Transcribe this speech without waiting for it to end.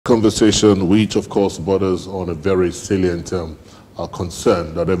conversation, which of course borders on a very salient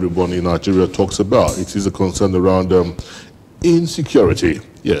concern that everyone in Nigeria talks about. It is a concern around insecurity.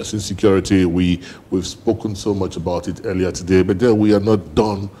 Yes, insecurity. We've spoken so much about it earlier today, but then we are not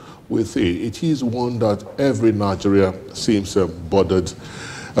done with it. It is one that every Nigerian seems bothered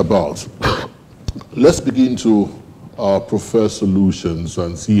about. Let's begin to prefer solutions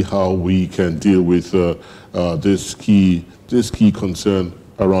and see how we can deal with this key concern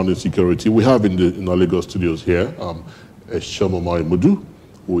around insecurity. We have in our Lagos studios here Shomomai Mudu,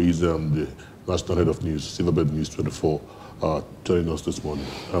 who is the national head of news, Silverbird News 24, joining us this morning.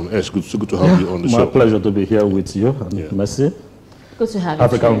 Ash, good to have you on the show. My pleasure to be here with you. And Mercy. Good to have you.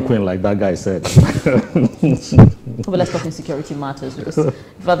 African queen, like that guy said. But let's talk insecurity matters, because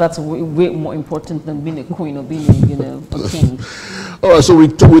that's way more important than being a queen or being, a king. All right, so we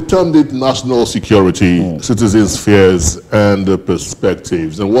termed it national security, citizens' fears and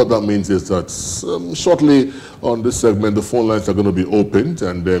perspectives. And what that means is that shortly on this segment, the phone lines are going to be opened,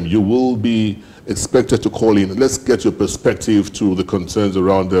 and you will be expected to call in. Let's get your perspective to the concerns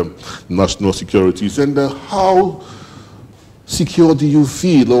around national securities and how secure do you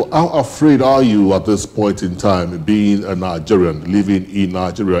feel, or how afraid are you at this point in time, being a Nigerian, living in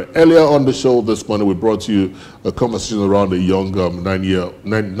Nigeria? Earlier on the show this morning, we brought you a conversation around a young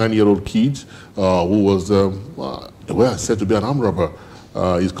nine-year-old kid who was said to be an armed robber.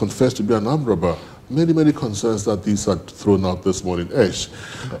 He's confessed to be an armed robber. Many concerns that these are thrown out this morning. Ash,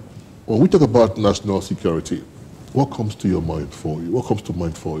 when we talk about national security, what comes to your mind for you? What comes to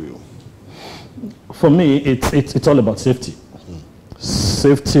mind for you? For me, it's all about safety.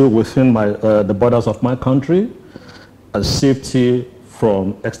 Safety within the borders of my country, and safety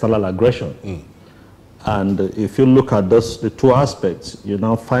from external aggression. And if you look at the two aspects, you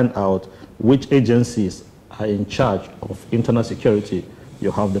now find out which agencies are in charge of internal security.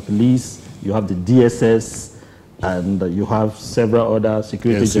 You have the police, you have the DSS, and you have several other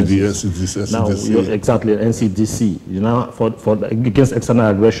security agencies. NCDC. Now, exactly, NCDC. You know, for against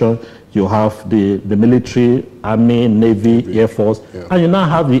external aggression, you have the military, Army, Navy, Air Force, and you now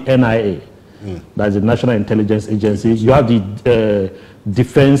have the NIA, that's the National Intelligence Agency. You have the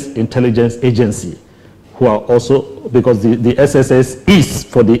Defense Intelligence Agency, who are also, because the SSS is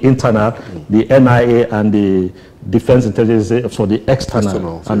for the internal, the NIA and the Defense Intelligence for the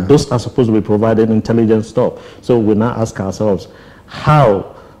external, and those are supposed to be providing intelligence stuff. So we now ask ourselves,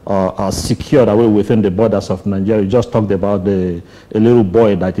 how secure are we within the borders of Nigeria? You just talked about a little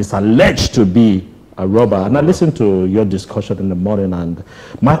boy that is alleged to be a robber. And I listened to your discussion in the morning, and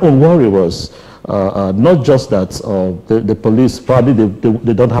my own worry was not just that the police, probably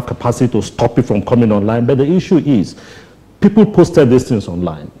they don't have capacity to stop it from coming online, but the issue is people posted these things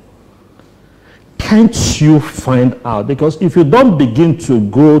online. Can't you find out? Because if you don't begin to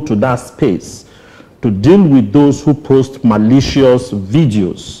go to that space to deal with those who post malicious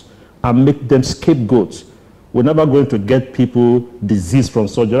videos and make them scapegoats, we're never going to get people diseased from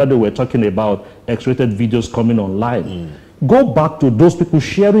such. The other day we're talking about X-rated videos coming online. Go back to those people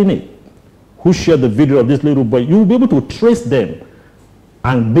sharing it, who shared the video of this little boy. You'll be able to trace them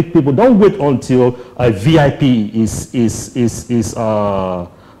and make people. Don't wait until a VIP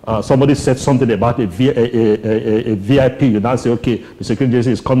somebody said something about a VIP. You now say, okay, the security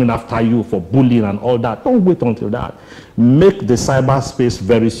agency is coming after you for bullying and all that. Don't wait until that. Make the cyberspace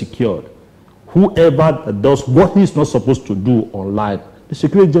very secure. Whoever does what he's not supposed to do online, the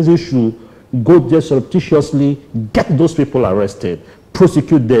security agency should go there surreptitiously, get those people arrested,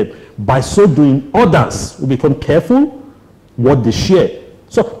 prosecute them. By so doing, others will become careful what they share.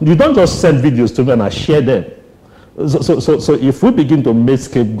 So you don't just send videos to me and I share them. So if we begin to make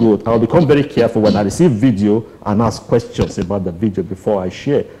scapegoat, I'll become very careful when I receive video and ask questions about the video before I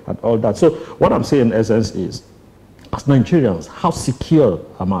share and all that. So what I'm saying in essence is, as Nigerians, how secure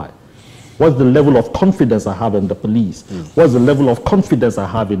am I? What's the level of confidence I have in the police? What's the level of confidence I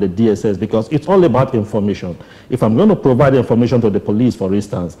have in the DSS? Because it's all about information. If I'm going to provide information to the police, for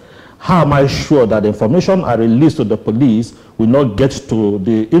instance, how am I sure that the information I release to the police will not get to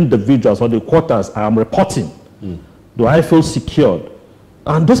the individuals or the quarters I am reporting? Do I feel secured?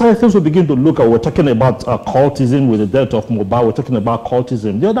 And those are the things we begin to look at. We're talking about cultism with the death of Mobile. We're talking about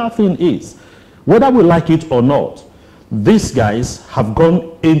cultism. The other thing is, whether we like it or not, these guys have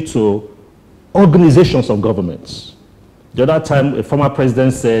gone into organizations of governments. The other time, a former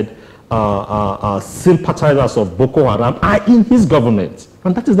president said sympathizers of Boko Haram are in his government.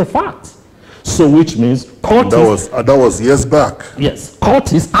 And that is the fact. So which means cultists... That was years back. Yes.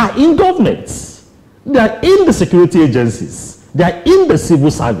 Cultists are in governments. They are in the security agencies. They are in the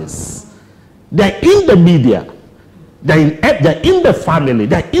civil service. They are in the media. They're in the family,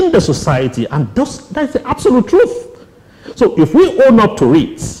 they're in the society, and that's the absolute truth. So if we own up to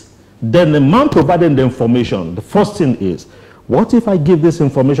it, then the man providing the information, the first thing is, what if I give this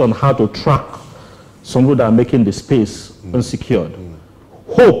information on how to track somebody that are making the space unsecured?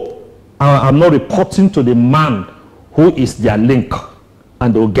 Hope I'm not reporting to the man who is their link,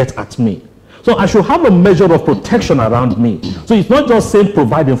 and they'll get at me. So I should have a measure of protection around me. So it's not just saying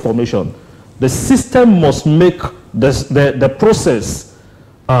provide information. The system must make the process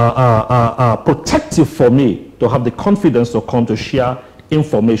protective for me to have the confidence to come to share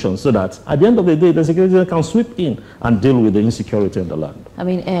information, so that at the end of the day, the security can sweep in and deal with the insecurity in the land. I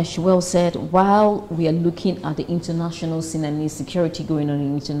mean, Ash well said, while we are looking at the international scene and insecurity going on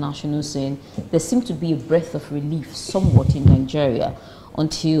in the international scene, there seemed to be a breath of relief somewhat in Nigeria,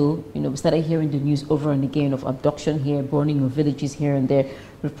 until, you know, we started hearing the news over and again of abduction here, burning of villages here and there,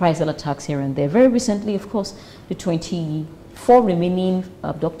 reprisal attacks here and there. Very recently, of course, the 24 remaining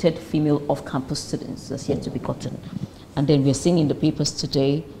abducted female off-campus students that's yet to be gotten. And then we're seeing in the papers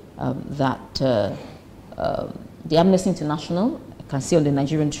today that the Amnesty International, I can see on the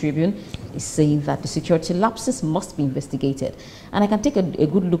Nigerian Tribune, is saying that the security lapses must be investigated. And I can take a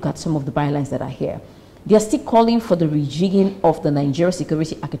good look at some of the bylines that are here. They are still calling for the rejigging of the Nigeria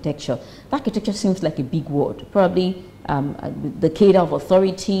security architecture. The architecture seems like a big word. Probably the cadre of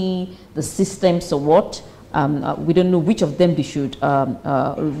authority, the systems, so what. We don't know which of them they should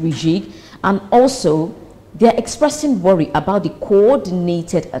rejig. And also, they are expressing worry about the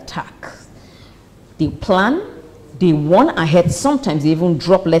coordinated attack. They plan, they warn ahead, sometimes they even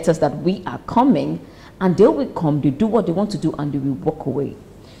drop letters that we are coming, and they will come, they do what they want to do, and they will walk away.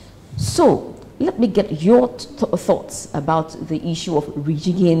 So, let me get your thoughts about the issue of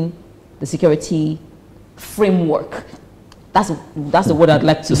rejigging the security framework. That's the word I'd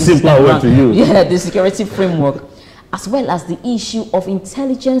like to use. Simpler word to use. Yeah, the security framework, as well as the issue of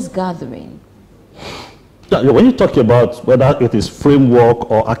intelligence gathering. Yeah, when you talk about whether it is framework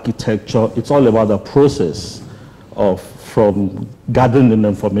or architecture, it's all about the process of from gathering the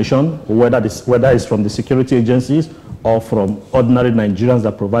information, whether it's from the security agencies or from ordinary Nigerians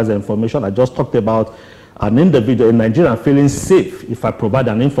that provide the information. I just talked about an individual in Nigeria feeling safe if I provide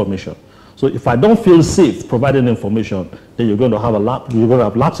an information. So if I don't feel safe providing information, then you're going to have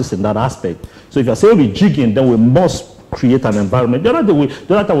lapses in that aspect. So if you're saying rejigging, then we must create an environment. The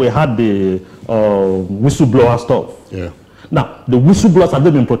other time we had the whistleblower stuff. Yeah. Now, the whistleblowers have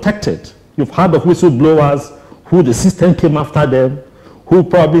been protected. You've heard of whistleblowers who the system came after them, who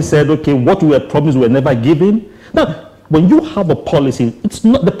probably said, okay, what we were promised we were never given. Now, when you have a policy, it's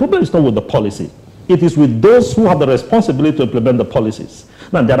not, the problem is not with the policy. It is with those who have the responsibility to implement the policies.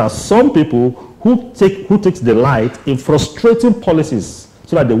 Now, there are some people who takes delight in frustrating policies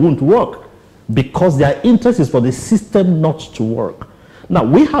so that they won't work, because their interest is for the system not to work. Now,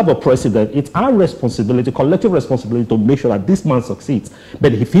 we have a president. It's our responsibility, collective responsibility, to make sure that this man succeeds.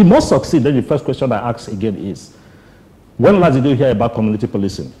 But if he must succeed, then the first question I ask again is, when last did you hear about community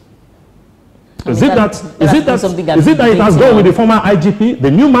policing? Is it that it has gone with the former IGP?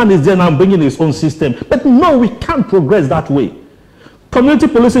 The new man is there now bringing his own system. But no, we can't progress that way. Community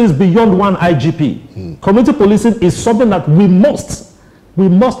policing is beyond one IGP. Community policing is something that we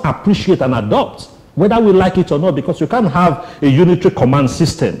must appreciate and adopt, whether we like it or not, because you can't have a unitary command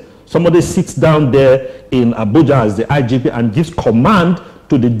system. Somebody sits down there in Abuja as the IGP and gives command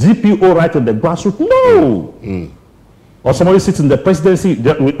to the DPO right on the grassroots. No. Or somebody sits in the presidency.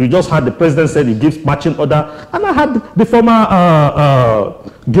 We just had the president said he gives marching order. And I had the former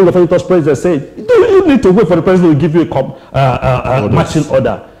Guild of Editors president say, you need to wait for the president to give you a marching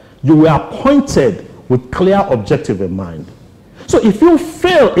order. You were appointed with clear objective in mind. So if you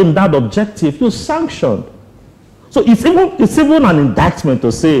fail in that objective, you're sanctioned. So it's even an indictment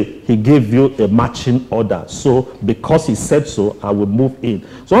to say he gave you a marching order. So because he said so, I will move in.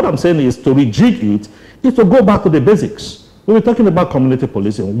 So what I'm saying is, to rejig it is to go back to the basics. We were talking about community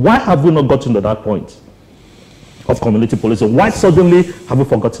policing. Why have we not gotten to that point of community policing? Why suddenly have we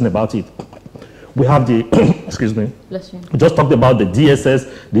forgotten about it? We have the, excuse me, bless you. We just talked about the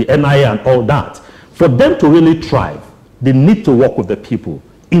DSS, the NIA and all that. For them to really thrive, they need to work with the people.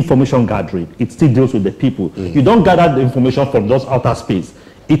 Information gathering, it still deals with the people. You don't gather the information from those outer space.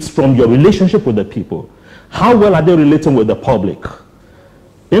 It's from your relationship with the people. How well are they relating with the public?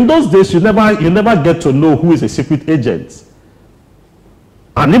 In those days, you never get to know who is a secret agent.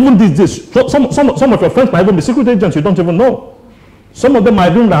 And even these days, some of your friends might even be secret agents you don't even know. Some of them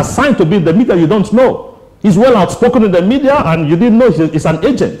might even be assigned to be in the media you don't know. He's well outspoken in the media and you didn't know he's an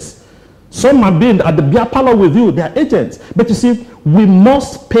agent. Some might be at the beer parlor with you, they are agents. But you see, we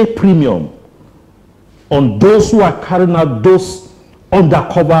must pay premium on those who are carrying out those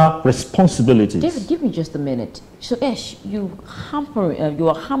undercover responsibilities. David, give me just a minute. So, Ash, you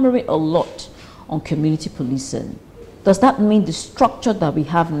are hammering a lot on community policing. Does that mean the structure that we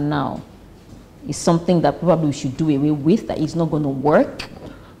have now is something that probably we should do away with, that is not going to work?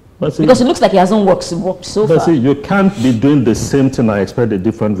 See, because it looks like it hasn't worked so far. See, you can't be doing the same thing and expect a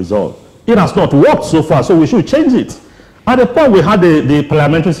different result. It has not worked so far, so we should change it. At the point we had the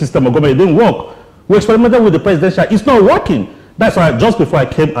parliamentary system of government, it didn't work. We experimented with the presidential, it's not working. That's why just before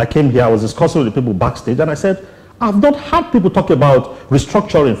I came here, I was discussing with the people backstage, and I said, I've not heard people talk about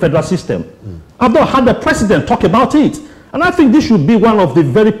restructuring federal system. I've not heard the president talk about it. And I think this should be one of the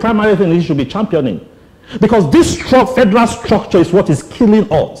very primary things he should be championing. Because this federal structure is what is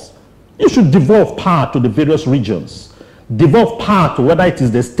killing us. You should devolve power to the various regions. Devolve power to whether it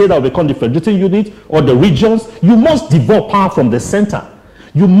is the state that will become the federating unit or the regions. You must devolve power from the center.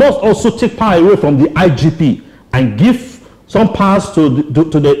 You must also take power away from the IGP and give some powers to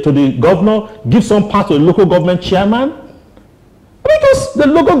the governor, give some powers to the local government chairman. Because the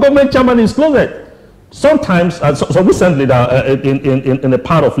local government chairman is closed. Sometimes, so recently in a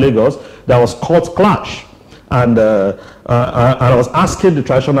part of Lagos, there was court clash. And I was asking the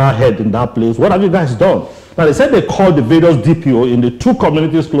traditional head in that place, what have you guys done? Now they said they called the various DPO in the two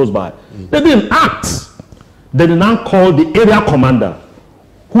communities close by. They didn't act. They did not call the area commander,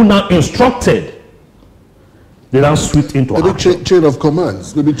 who now instructed. They now switched into action. Chain of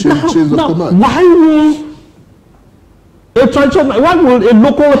commands. Maybe chains of command. Why will a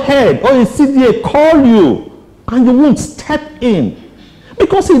local head or a CDA call you and you won't step in?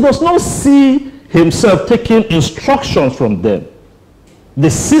 Because he does not see himself taking instructions from them. The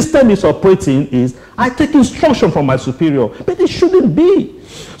system is operating is, I take instruction from my superior, but it shouldn't be.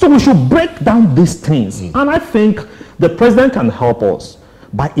 So we should break down these things. And I think the president can help us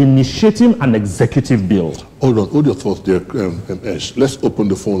by initiating an executive bill. Hold your thoughts there, Ash. Let's open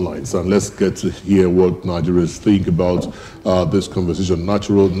the phone lines and let's get to hear what Nigerians think about this conversation.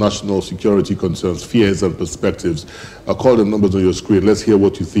 National security concerns, fears and perspectives. Call the numbers on your screen. Let's hear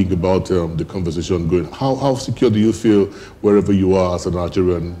what you think about the conversation going. How secure do you feel wherever you are as a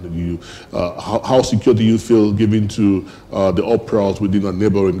Nigerian? How secure do you feel given to the uproars within our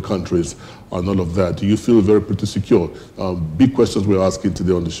neighboring countries and all of that? Do you feel pretty secure? Big questions we're asking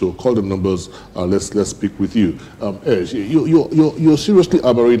today on the show. Call the numbers. Let's speak with you. Ash, you're seriously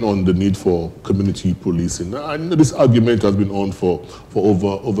hammering on the need for community policing. I know this argument has been on for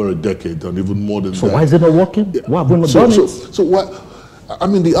over a decade and even more than that. So why is it not working? Why have we not done it? So why? I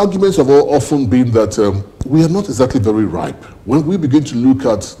mean, the arguments have often been that we are not exactly very ripe. When we begin to look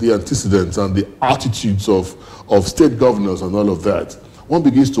at the antecedents and the attitudes of state governors and all of that, one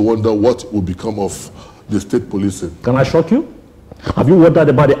begins to wonder what will become of the state policing. Can I shock you? Have you wondered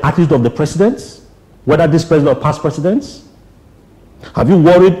about the attitude of the presidents? Whether this president or past presidents? Have you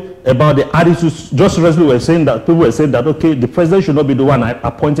worried about the attitudes? Just recently people were saying that, okay, the president should not be the one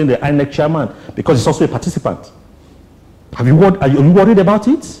appointing the INEC chairman because he's also a participant. Are you worried about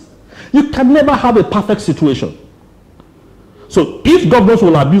it? You can never have a perfect situation. So if governors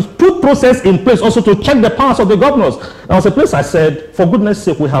will abuse, put process in place also to check the powers of the governors. There was a place I said, for goodness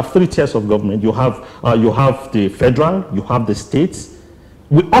sake, we have 3 tiers of government. You have the federal, you have the states.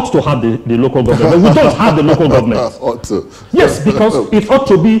 We ought to have the local government, but we don't have the local government. Ought to. Yes, because it ought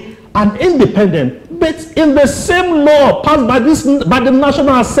to be an independent, but in the same law passed by the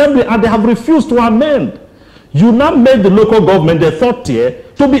National Assembly, and they have refused to amend. You now made the local government, the 3rd tier,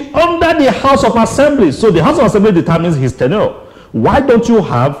 to be under the House of Assembly. So the House of Assembly determines his tenure. Why don't you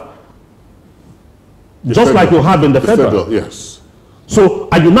have, just like you have in the federal? Yes. So,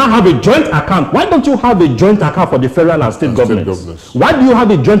 and you now have a joint account. Why don't you have a joint account for the federal and state governments? Why do you have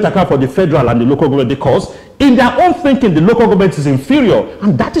a joint account for the federal and the local government? Because in their own thinking, the local government is inferior.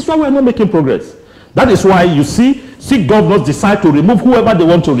 And that is why we are not making progress. That is why you see governors decide to remove whoever they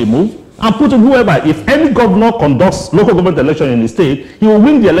want to remove and put in whoever. If any governor conducts local government election in the state, he will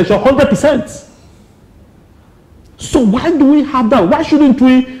win the election 100%. So why do we have that? Why shouldn't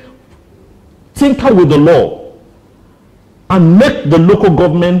we tinker with the law and make the local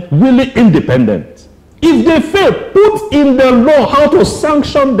government really independent? If they fail, put in the law how to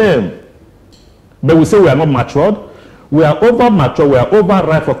sanction them. But we say we are not matured. We are over matured. We are over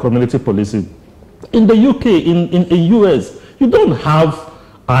ripe for community policing. In the UK, in US, you don't have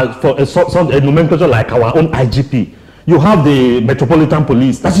for a nomenclature like our own IGP. You have the Metropolitan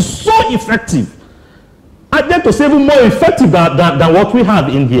Police. That is so effective. I dare to say even more effective than what we have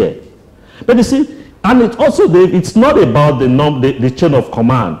in here. But you see, and it's also it's not about the chain of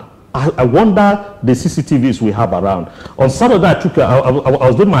command. I wonder the CCTVs we have around. On Saturday, I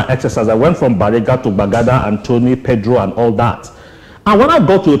was doing my exercise. I went from Barega to Bagada, Antony, Pedro, and all that. And when I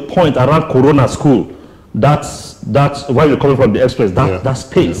got to a point around Corona School, that's where you're coming from the express, that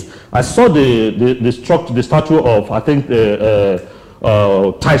space. Yeah. I saw the statue of, I think,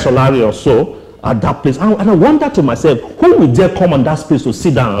 Tai Solari or so at that place. And I wondered to myself, who would dare come on that space to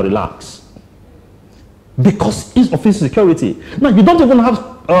sit down and relax? Because it's of insecurity. Now, you don't even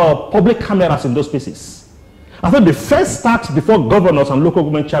have public cameras in those spaces. I think the first start before governors and local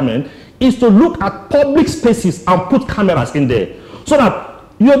government chairmen is to look at public spaces and put cameras in there. So that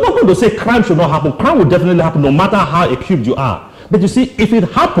you're not going to say crime should not happen. Crime will definitely happen no matter how equipped you are. But you see, if it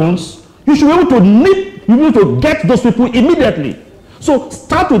happens, you should be able to get those people immediately. So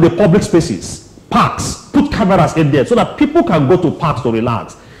start with the public spaces, parks, put cameras in there so that people can go to parks to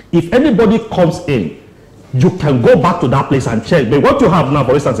relax. If anybody comes in, you can go back to that place and check. But what you have now,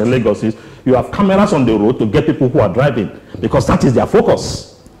 for instance, in Lagos is you have cameras on the road to get people who are driving because that is their focus.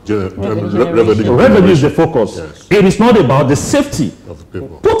 Revenue is the focus. Yes. It is not about the safety of the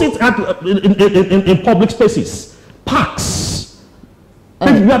people. Put it in public spaces, parks,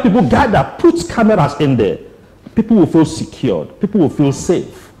 where people gather. Put cameras in there. People will feel secured. People will feel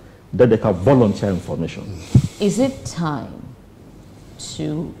safe. That they can volunteer information. Is it time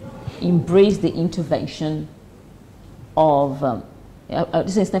to embrace the intervention of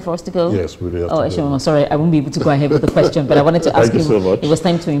this is time for us to go? Yes, we really have to go. Sorry, I won't be able to go ahead with the question, but I wanted to ask you, so much. It was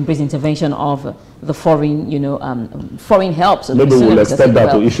time to embrace intervention of the foreign, foreign help. So maybe we'll extend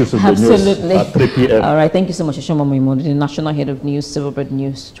that to issues of the news at 3 p.m. All right, thank you so much, Ashoma Moimodu, the National Head of News, Silverbird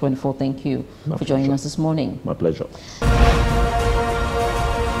News 24. Thank you for joining us this morning. My pleasure.